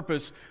for the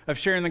purpose of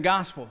sharing the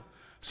gospel.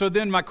 So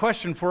then my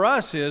question for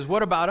us is,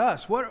 what about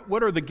us?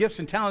 What are the gifts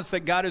and talents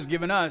that God has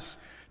given us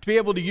to be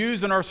able to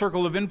use in our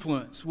circle of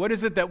influence? What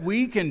is it that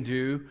we can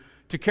do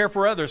to care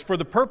for others for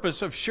the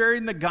purpose of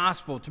sharing the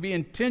gospel, to be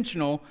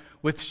intentional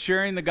with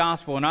sharing the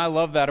gospel? And I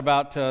love that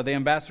about the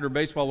Ambassador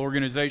Baseball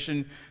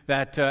organization,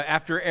 that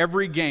after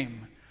every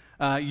game,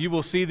 you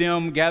will see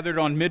them gathered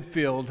on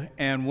midfield,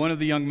 and one of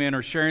the young men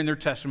are sharing their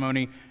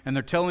testimony, and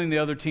they're telling the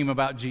other team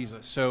about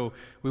Jesus. So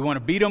we want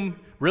to beat them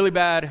really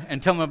bad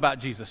and tell them about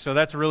Jesus. So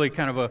that's really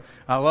kind of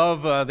I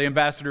love the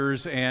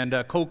ambassadors,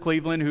 and Cole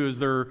Cleveland, who is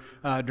their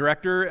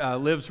director,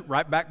 lives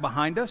right back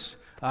behind us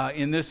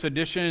in this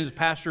edition, is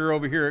pastor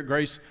over here at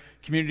Grace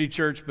Community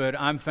Church, but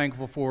I'm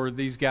thankful for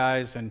these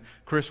guys, and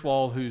Chris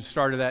Wall, who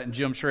started that, and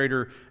Jim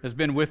Schrader has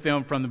been with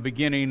them from the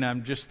beginning.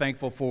 I'm just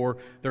thankful for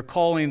their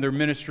calling, their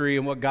ministry,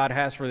 and what God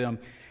has for them.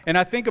 And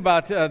I think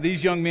about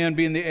these young men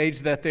being the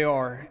age that they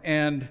are,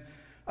 and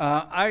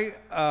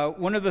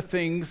one of the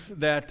things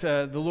that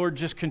the Lord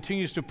just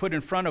continues to put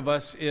in front of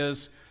us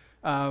is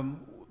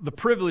the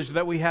privilege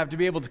that we have to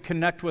be able to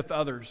connect with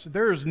others.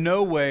 There is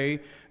no way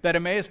that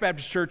Emmaus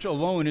Baptist Church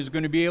alone is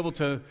going to be able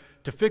to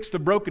fix the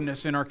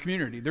brokenness in our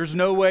community. There's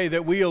no way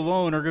that we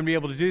alone are going to be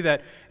able to do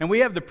that. And we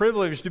have the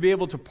privilege to be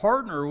able to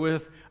partner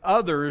with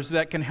others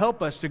that can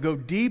help us to go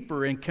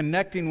deeper in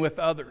connecting with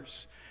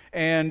others.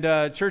 And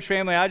church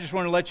family, I just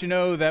want to let you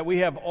know that we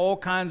have all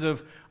kinds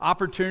of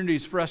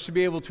opportunities for us to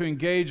be able to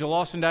engage a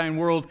lost and dying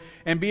world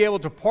and be able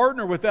to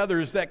partner with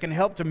others that can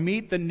help to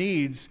meet the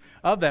needs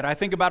of that. I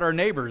think about our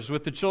neighbors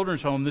with the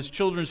Children's Home, this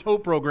Children's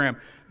Hope program.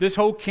 This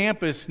whole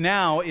campus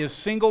now is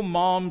single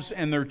moms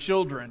and their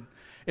children.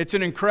 It's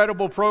an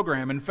incredible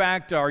program. In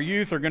fact, our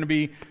youth are going to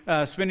be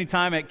spending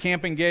time at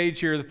Camp Engage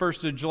here the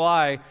 1st of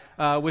July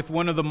with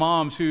one of the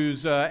moms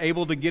who's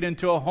able to get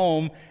into a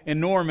home in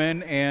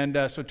Norman.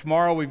 And so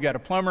tomorrow we've got a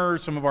plumber.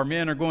 Some of our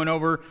men are going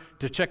over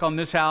to check on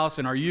this house,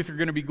 and our youth are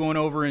going to be going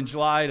over in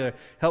July to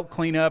help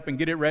clean up and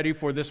get it ready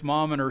for this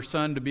mom and her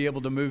son to be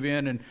able to move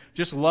in. And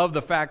just love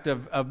the fact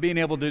of being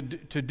able to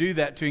do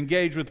that, to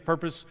engage with the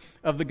purpose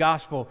of the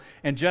gospel.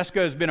 And Jessica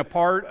has been a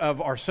part of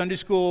our Sunday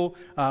school,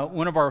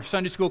 one of our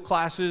Sunday school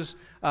classes,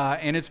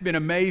 and it's been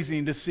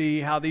amazing to see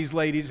how these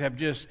ladies have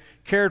just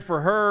cared for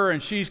her,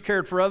 and she's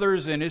cared for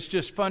others, and it's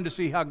just fun to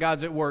see how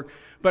God's at work.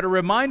 But a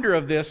reminder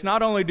of this,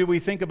 not only do we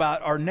think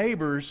about our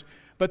neighbors,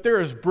 but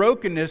there is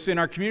brokenness in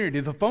our community.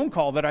 The phone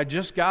call that I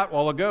just got a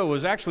while ago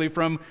was actually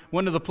from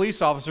one of the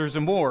police officers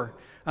in Moore.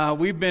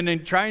 We've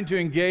been trying to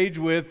engage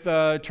with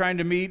trying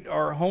to meet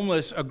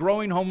a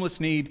growing homeless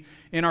need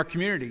in our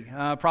community.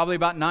 Probably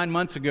about 9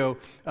 months ago,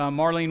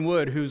 Marlene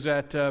Wood, who's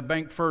at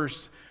Bank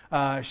First,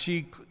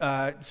 she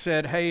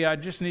said, "Hey, I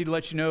just need to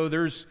let you know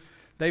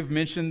they've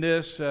mentioned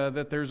this,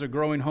 that there's a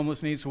growing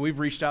homeless need." So we've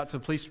reached out to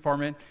the police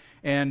department,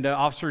 and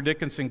Officer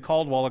Dickinson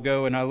called a while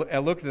ago, and I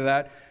looked at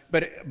that.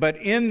 But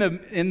in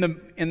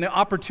the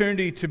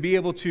opportunity to be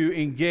able to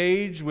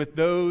engage with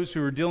those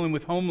who are dealing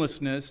with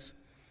homelessness,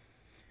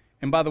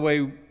 and by the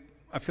way,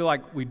 I feel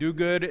like we do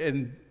good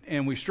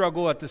and we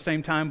struggle at the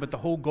same time, but the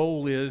whole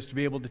goal is to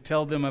be able to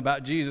tell them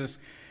about Jesus.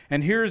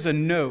 And here's a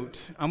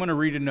note. I'm going to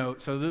read a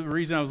note. So the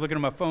reason I was looking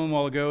at my phone a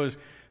while ago is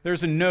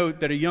there's a note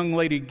that a young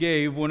lady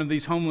gave one of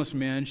these homeless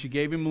men. She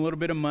gave him a little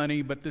bit of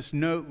money, but this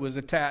note was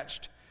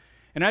attached.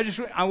 And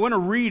I want to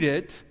read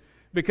it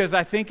because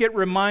I think it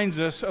reminds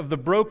us of the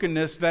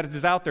brokenness that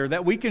is out there,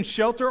 that we can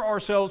shelter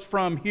ourselves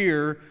from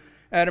here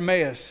at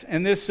Emmaus.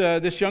 And this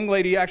young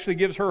lady actually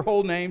gives her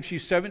whole name.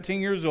 She's 17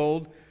 years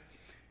old.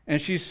 And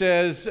she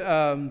says,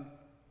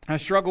 "I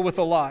struggle with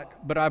a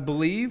lot, but I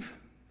believe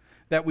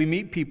that we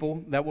meet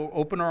people that will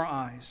open our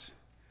eyes.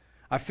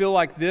 I feel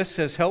like this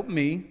has helped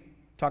me,"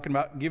 talking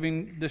about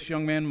giving this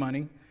young man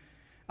money.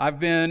 "I've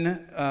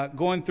been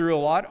going through a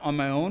lot on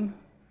my own,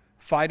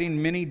 fighting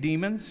many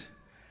demons.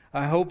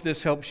 I hope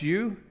this helps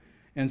you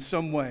in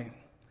some way.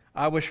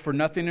 I wish for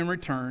nothing in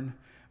return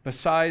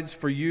besides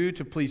for you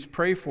to please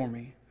pray for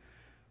me.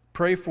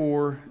 Pray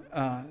for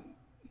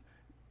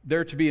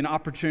there to be an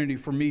opportunity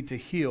for me to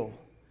heal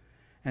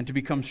and to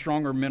become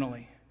stronger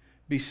mentally.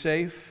 Be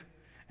safe,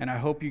 and I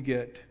hope you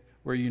get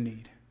where you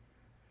need."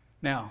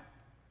 Now,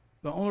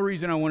 the only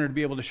reason I wanted to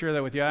be able to share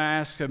that with you, I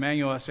asked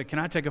Emmanuel, I said, "Can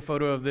I take a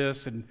photo of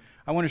this? And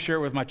I want to share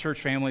it with my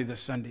church family this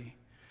Sunday."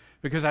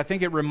 Because I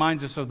think it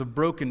reminds us of the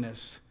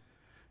brokenness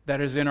that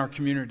is in our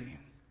community.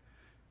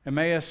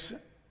 Emmaus,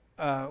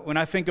 when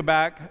I think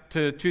back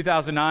to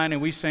 2009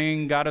 and we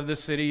sang "God of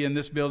this City" in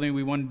this building,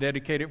 we want to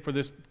dedicate it for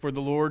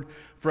the Lord,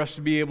 for us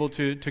to be able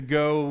to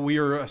go. We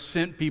are a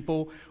sent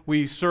people.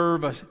 We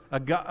serve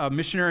a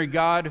missionary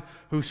God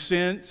who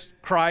sends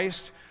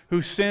Christ,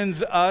 who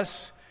sends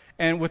us,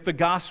 and with the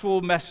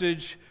gospel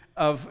message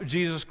of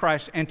Jesus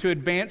Christ, and to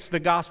advance the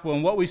gospel.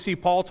 And what we see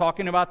Paul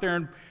talking about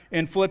there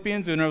in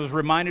Philippians, and I was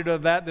reminded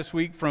of that this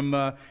week from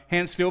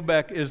Hans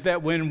Steelbeck, is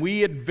that when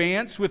we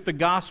advance with the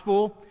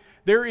gospel,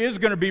 there is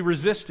going to be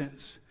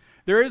resistance.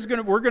 We're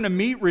going to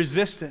meet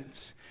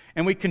resistance.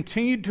 And we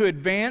continue to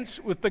advance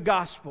with the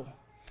gospel.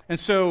 And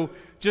so,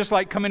 just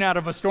like coming out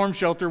of a storm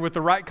shelter with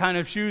the right kind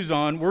of shoes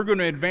on, we're going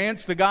to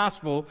advance the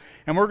gospel,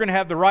 and we're going to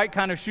have the right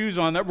kind of shoes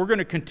on, that we're going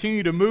to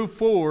continue to move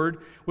forward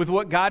with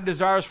what God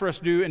desires for us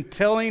to do in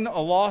telling a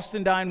lost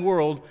and dying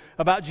world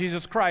about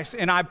Jesus Christ.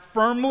 And I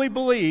firmly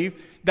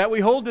believe that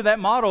we hold to that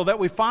model that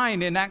we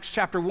find in Acts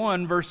chapter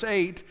 1, verse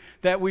 8,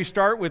 that we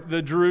start with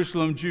the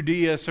Jerusalem,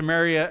 Judea,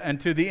 Samaria, and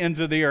to the ends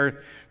of the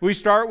earth. We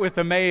start with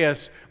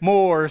Emmaus,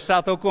 Moore,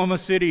 South Oklahoma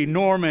City,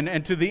 Norman,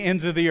 and to the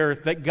ends of the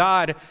earth, that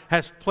God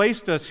has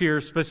placed us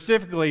here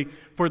specifically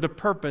for the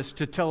purpose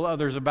to tell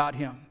others about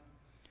Him.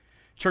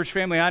 Church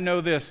family, I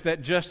know this,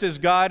 that just as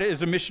God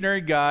is a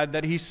missionary God,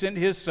 that He sent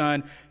His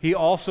Son, He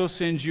also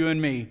sends you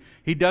and me.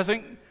 He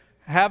doesn't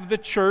have the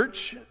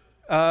church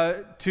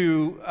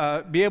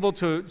to be able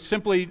to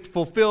simply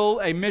fulfill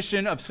a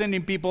mission of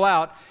sending people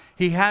out.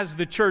 He has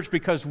the church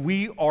because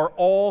we are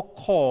all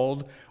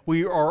called,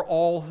 we are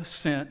all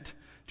sent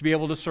to be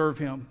able to serve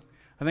Him.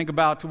 I think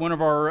about one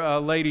of our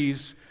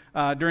ladies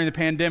during the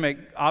pandemic,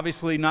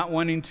 obviously not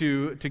wanting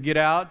to get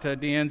out.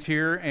 Deanne's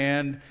here,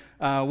 and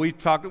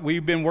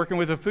we've been working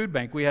with a food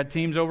bank. We had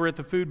teams over at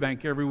the food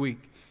bank every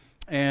week.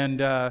 And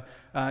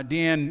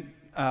Deanne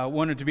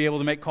wanted to be able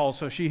to make calls,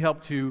 so she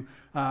helped to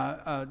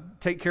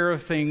take care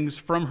of things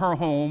from her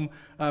home,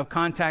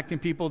 contacting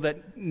people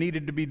that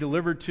needed to be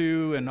delivered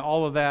to and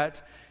all of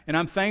that. And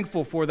I'm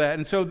thankful for that.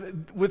 And so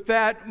with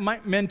that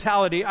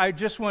mentality, I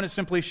just want to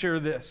simply share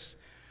this,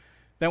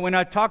 that when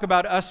I talk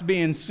about us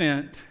being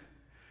sent,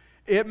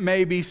 it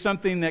may be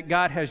something that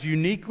God has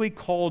uniquely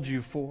called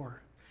you for.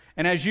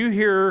 And as you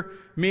hear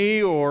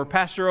me or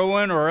Pastor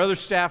Owen or other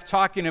staff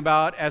talking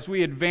about as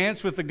we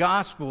advance with the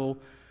gospel,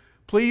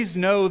 please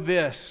know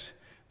this,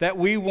 that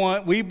we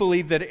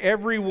believe that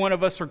every one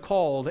of us are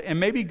called, and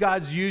maybe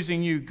God's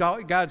using you,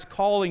 God's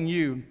calling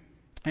you.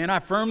 And I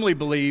firmly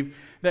believe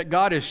that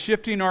God is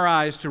shifting our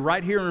eyes to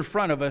right here in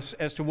front of us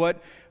as to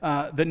what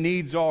the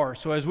needs are.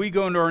 So as we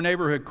go into our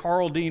neighborhood,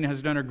 Carl Dean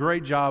has done a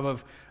great job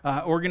of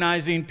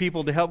organizing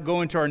people to help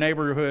go into our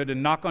neighborhood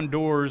and knock on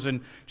doors and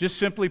just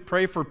simply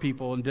pray for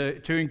people and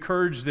to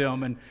encourage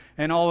them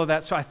and all of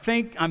that. So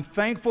I'm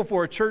thankful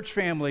for a church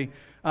family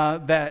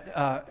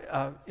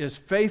that is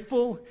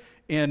faithful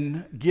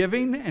in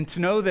giving, and to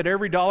know that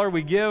every dollar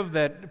we give,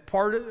 that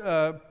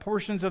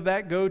portions of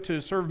that go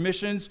to serve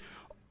missions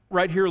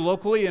right here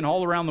locally and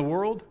all around the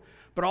world.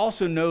 But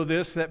also know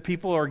this, that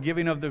people are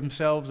giving of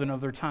themselves and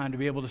of their time to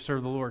be able to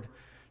serve the Lord.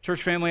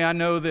 Church family, I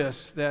know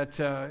this,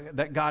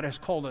 that God has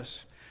called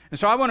us. And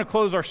so I want to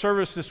close our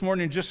service this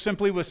morning just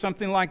simply with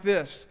something like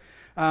this.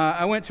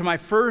 I went to my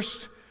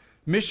first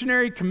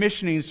missionary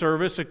commissioning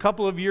service a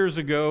couple of years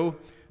ago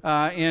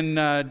in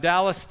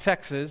Dallas,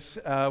 Texas,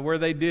 where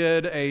they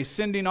did a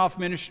sending off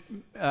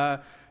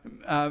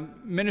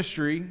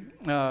ministry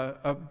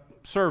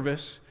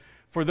service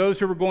for those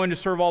who were going to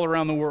serve all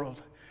around the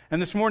world.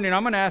 And this morning,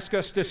 I'm going to ask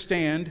us to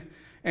stand,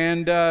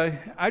 and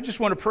I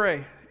just want to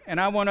pray. And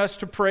I want us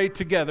to pray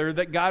together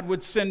that God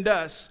would send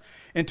us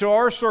into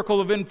our circle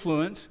of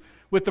influence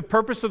with the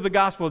purpose of the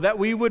gospel, that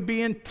we would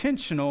be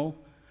intentional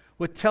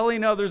with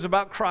telling others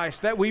about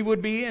Christ, that we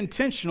would be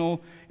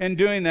intentional in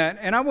doing that.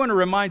 And I want to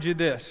remind you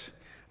this.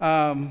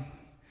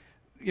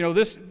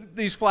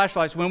 These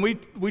flashlights, when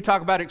we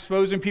talk about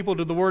exposing people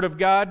to the Word of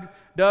God,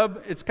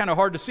 Dub, it's kind of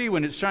hard to see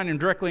when it's shining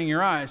directly in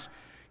your eyes.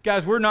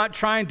 Guys, we're not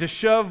trying to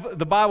shove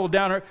the Bible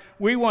down.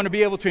 We want to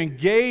be able to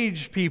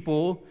engage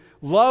people,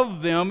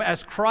 love them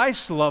as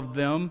Christ loved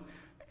them,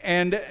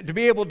 and to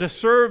be able to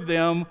serve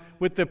them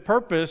with the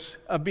purpose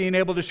of being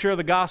able to share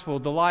the gospel.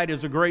 The light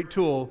is a great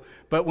tool,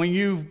 but when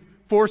you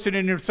force it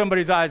into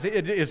somebody's eyes,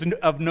 it is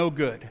of no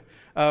good.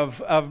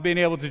 Of being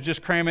able to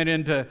just cram it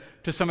into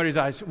somebody's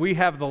eyes. We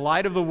have the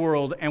light of the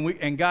world,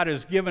 and God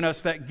has given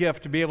us that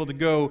gift to be able to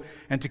go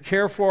and to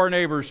care for our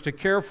neighbors, to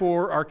care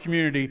for our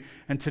community,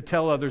 and to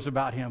tell others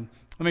about Him.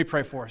 Let me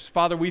pray for us.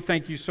 Father, we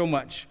thank you so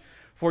much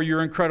for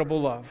your incredible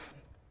love.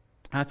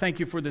 I thank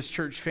you for this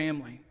church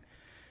family.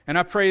 And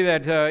I pray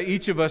that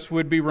each of us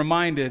would be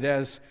reminded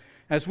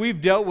as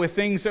we've dealt with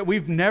things that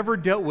we've never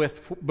dealt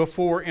with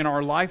before in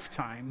our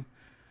lifetime,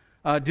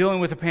 dealing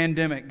with a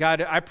pandemic.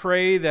 God, I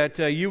pray that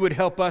you would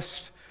help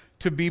us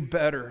to be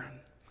better.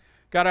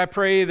 God, I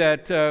pray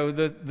that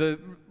the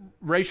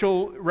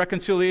racial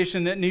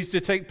reconciliation that needs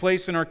to take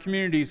place in our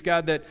communities,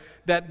 God,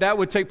 that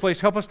would take place.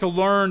 Help us to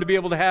learn to be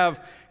able to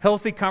have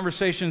healthy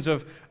conversations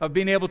of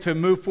being able to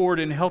move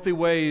forward in healthy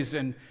ways,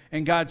 and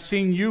God,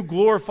 seeing you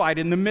glorified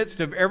in the midst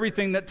of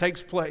everything that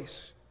takes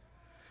place.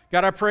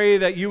 God, I pray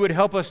that you would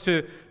help us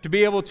to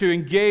be able to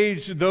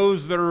engage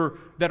those that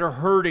are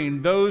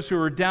hurting, those who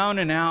are down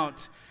and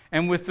out,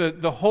 and with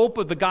the hope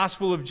of the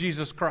gospel of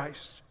Jesus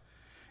Christ.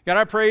 God,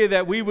 I pray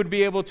that we would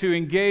be able to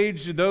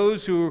engage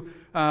those who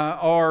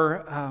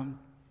are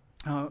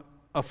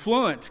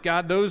affluent,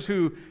 God, those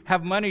who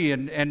have money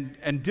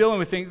and dealing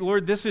with things.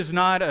 Lord, this is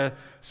not a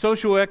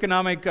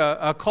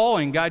socioeconomic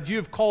calling. God, you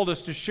have called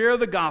us to share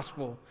the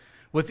gospel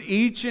with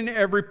each and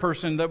every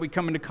person that we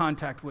come into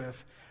contact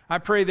with. I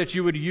pray that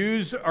you would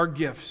use our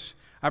gifts.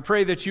 I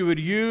pray that you would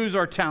use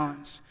our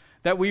talents,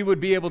 that we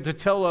would be able to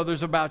tell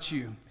others about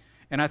you.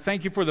 And I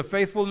thank you for the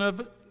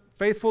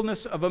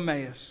faithfulness of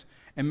Emmaus.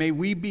 And may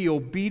we be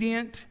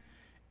obedient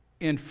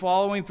in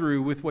following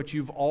through with what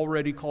you've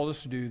already called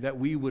us to do, that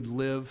we would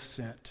live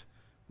sent.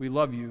 We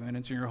love you, and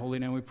it's in your holy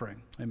name we pray.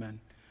 Amen.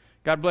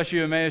 God bless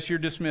you, Emmaus. You're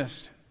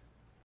dismissed.